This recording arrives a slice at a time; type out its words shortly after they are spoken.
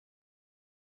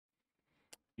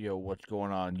Yo, what's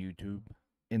going on, YouTube?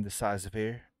 Indecisive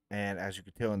here, and as you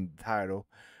can tell in the title,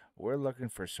 we're looking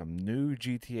for some new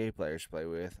GTA players to play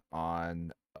with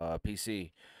on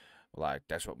PC. Like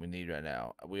that's what we need right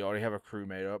now. We already have a crew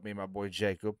made up. Me and my boy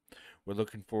Jacob. We're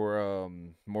looking for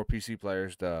more PC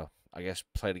players to, I guess,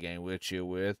 play the game with, chill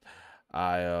with.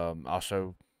 I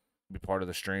also be part of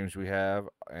the streams we have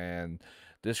and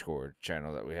Discord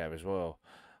channel that we have as well.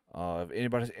 If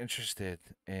anybody's interested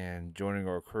in joining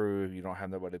our crew, if you don't have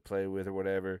nobody to play with or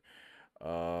whatever,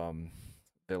 um,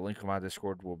 the link of my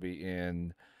Discord will be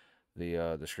in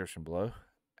the description below.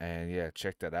 And yeah,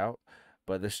 check that out.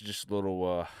 But this is just a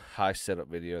little high setup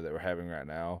video that we're having right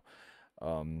now.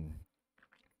 Um,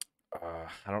 I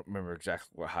don't remember exactly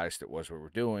what heist it was we were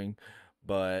doing,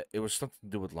 but it was something to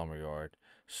do with lumberyard.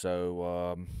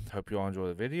 So hope you all enjoy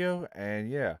the video, and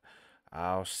yeah,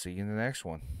 I'll see you in the next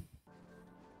one.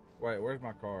 Wait, where's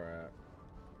my car at?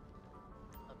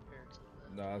 Up here to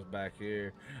the... No, it's back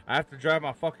here. I have to drive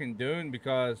my fucking Dune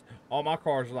because all my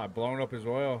cars are like blown up as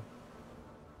well.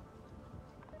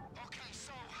 Okay,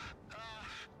 so,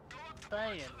 go up to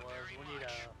Saying was we need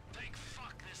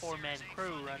a four-man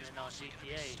crew running on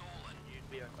GTA. You'd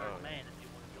be our third man if you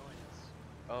want to join us.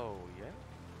 Oh, yeah?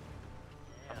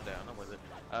 Yeah. I'm down, I'm with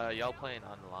it. Y'all playing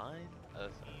online?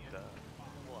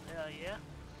 Well, hell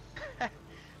yeah.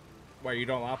 Wait, you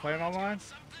don't like playing online?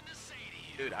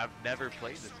 Dude, I've never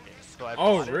played this game. So I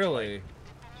Oh, bought it, really?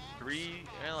 like,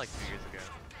 like 2 years ago.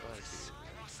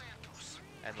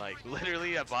 And like,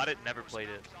 literally, I bought it and never played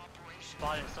it.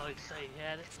 Bought it so he'd say he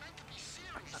had it.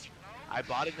 I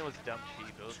bought it and it was dumb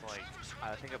cheap. It was like,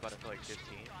 I think I bought it for like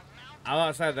 15. I like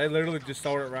I said, they literally just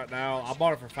sold it right now. I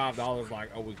bought it for $5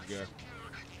 like a week ago.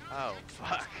 Oh,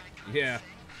 fuck. Yeah.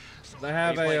 They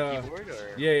have Are you a playing keyboard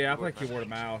or yeah, I play keyboard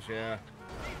and mouse, yeah.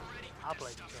 I'll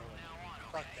play controller.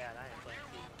 Fuck that, I ain't playing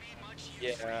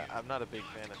keyboard. Yeah, I'm not a big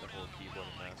fan of the whole keyboard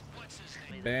and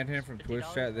mouse. Ban him from Twitch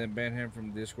chat, then ban him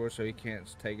from Discord so he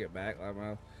can't take it back. Like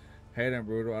my hate him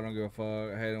brutal, I don't give a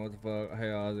fuck. I hate him, what the fuck. Hey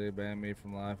Ozzy, ban me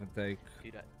from life and take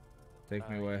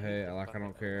me away. Hey, I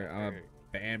don't care. I'm gonna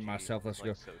ban myself. Let's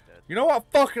go. You know what?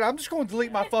 Fuck it. I'm just gonna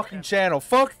delete my fucking channel.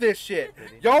 Fuck this shit.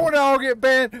 Y'all wanna all get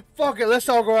banned? Fuck it. Let's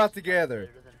all go out together.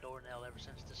 Better than Dornell ever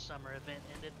since the summer event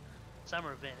ended.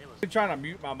 Summer event, it was... I'm trying to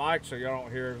mute my mic so y'all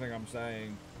don't hear everything I'm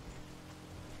saying.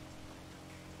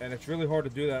 And it's really hard to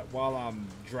do that while I'm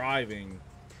driving.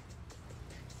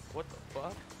 What the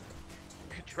fuck?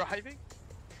 You're driving?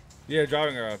 Yeah,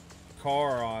 driving a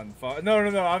car on... No,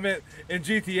 I meant in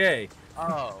GTA.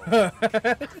 Oh.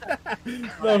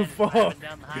 No, fuck. Driving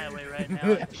down the highway right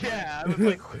now. Yeah, I was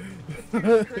like,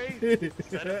 you're crazy.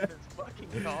 Set up this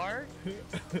fucking car?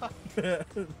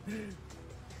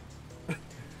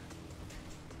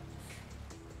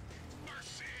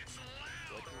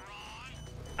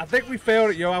 I think we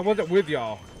failed it, yo. I wasn't with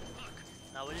y'all.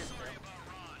 No, we didn't.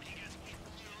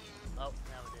 Oh,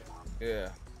 now we did. Yeah.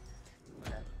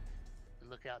 The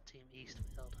Lookout Team East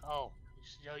failed. Oh,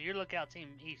 Joe, your Lookout Team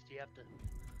East, you have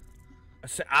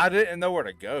to... I didn't know where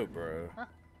to go, bro. Huh?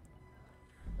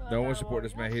 No one support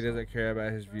this man. He doesn't care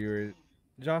about his viewers.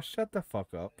 Josh, shut the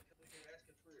fuck up.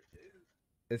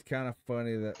 It's kind of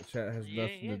funny that chat has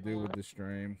nothing to do with the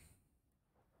stream.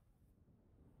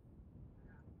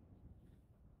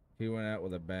 He went out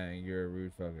with a bang. You're a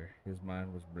rude fucker. His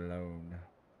mind was blown.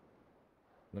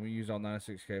 Let me use all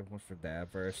 96k points for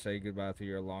dab first. Say goodbye to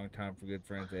your long time for good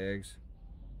friends, Eggs.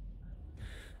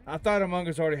 I thought Among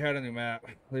Us already had a new map.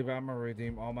 Leave out, I'm gonna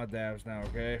redeem all my dabs now,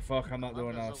 okay? Fuck, I'm not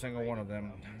doing a single one of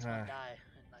them.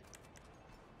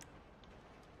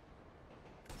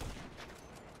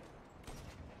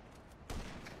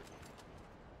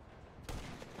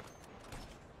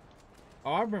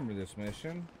 Oh, I remember this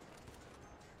mission.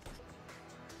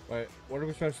 Wait, what are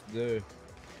we supposed to do?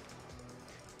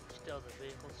 Steal the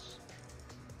vehicles.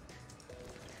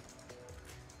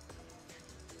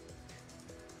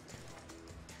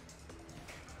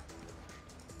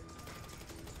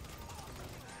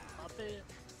 Up it.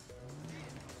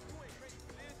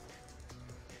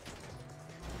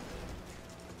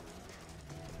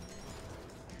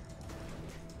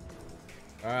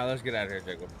 Alright, let's get out of here,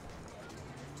 Jacob.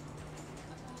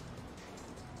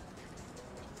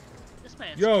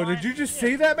 Yo, did you just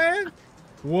see that, man?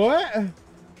 What?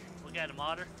 We got a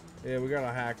modder. Yeah, we got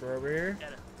a hacker over here.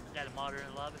 Got a modder in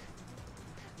the lobby.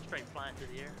 Straight flying through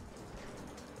the air.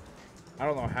 I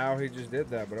don't know how he just did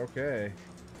that, but okay.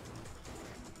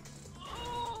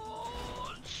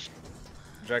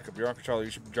 Jacob, you're on control. You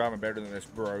should be driving better than this,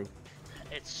 bro.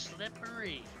 It's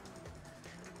slippery.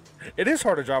 It is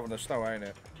hard to drive in the snow, ain't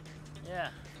it? Yeah,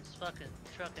 this fucking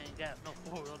truck ain't got no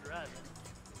four-wheel drive in it.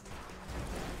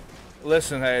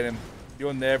 Listen, Hayden,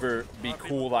 you'll never be Are people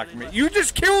cool like really me. like- You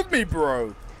just killed me,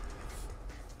 bro.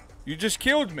 You just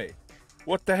killed me.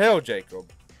 What the hell,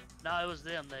 Jacob? No, it was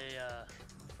them. They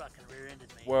fucking rear-ended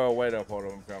me. Well, wait up, hold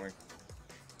on, I'm coming.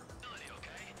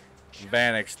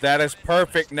 Vanix, that is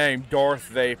perfect name, Darth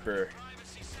Vapor.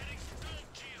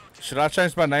 Should I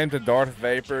change my name to Darth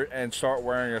Vapor and start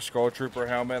wearing a Skull Trooper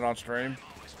helmet on stream?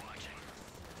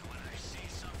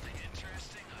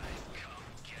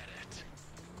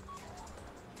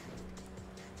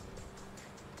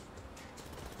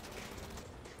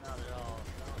 Not at all.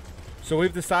 No. So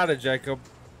we've decided, Jacob,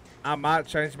 I might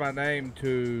change my name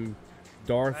to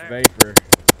Darth Fair. Vapor.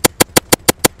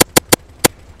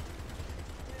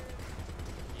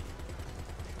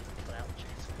 Without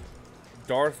chasing.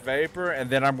 Darth Vapor, and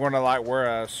then I'm gonna like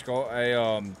wear a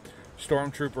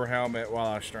stormtrooper helmet while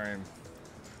I stream.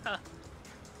 Huh.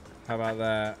 How about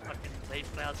that? Fucking vape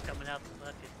clouds coming out the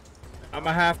fucking. I'm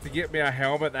gonna have to get me a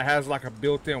helmet that has like a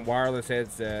built-in wireless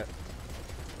headset.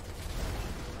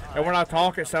 And when I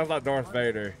talk, it sounds like Darth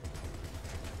Vader.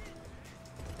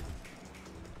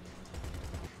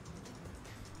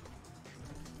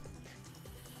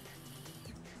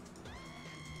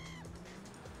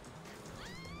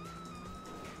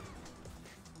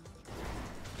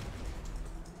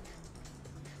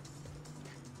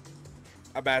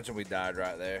 I imagine we died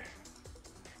right there.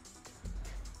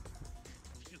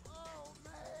 Oh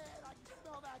man, I can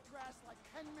smell that grass like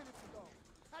 10 minutes ago.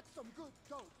 That's some good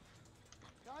dope.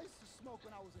 I used to smoke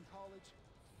when I was in college.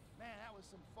 Man, that was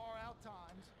some far out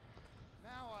times.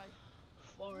 Now I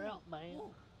Far out, man.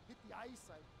 hit the ice,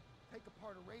 I take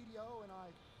apart a radio, and I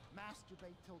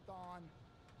masturbate till dawn.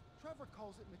 Trevor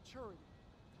calls it maturity.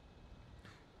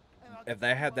 And I'll If get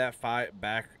they had somebody- that fight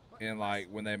back in like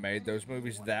when they made those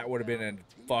movies, that would have been a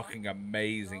fucking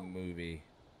amazing movie.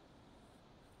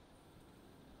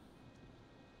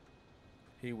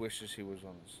 He wishes he was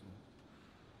on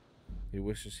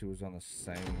the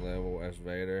same level as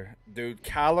Vader. Dude,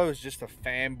 Kylo is just a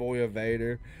fanboy of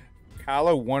Vader.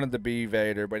 Kylo wanted to be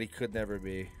Vader, but he could never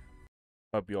be.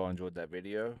 Hope you all enjoyed that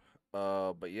video.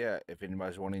 But yeah, if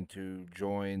anybody's wanting to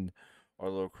join our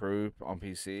little crew on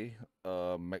PC,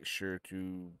 make sure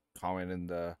to comment in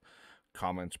the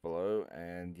comments below.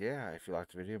 And yeah, if you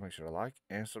liked the video, make sure to like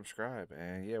and subscribe.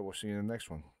 And yeah, we'll see you in the next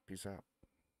one. Peace out.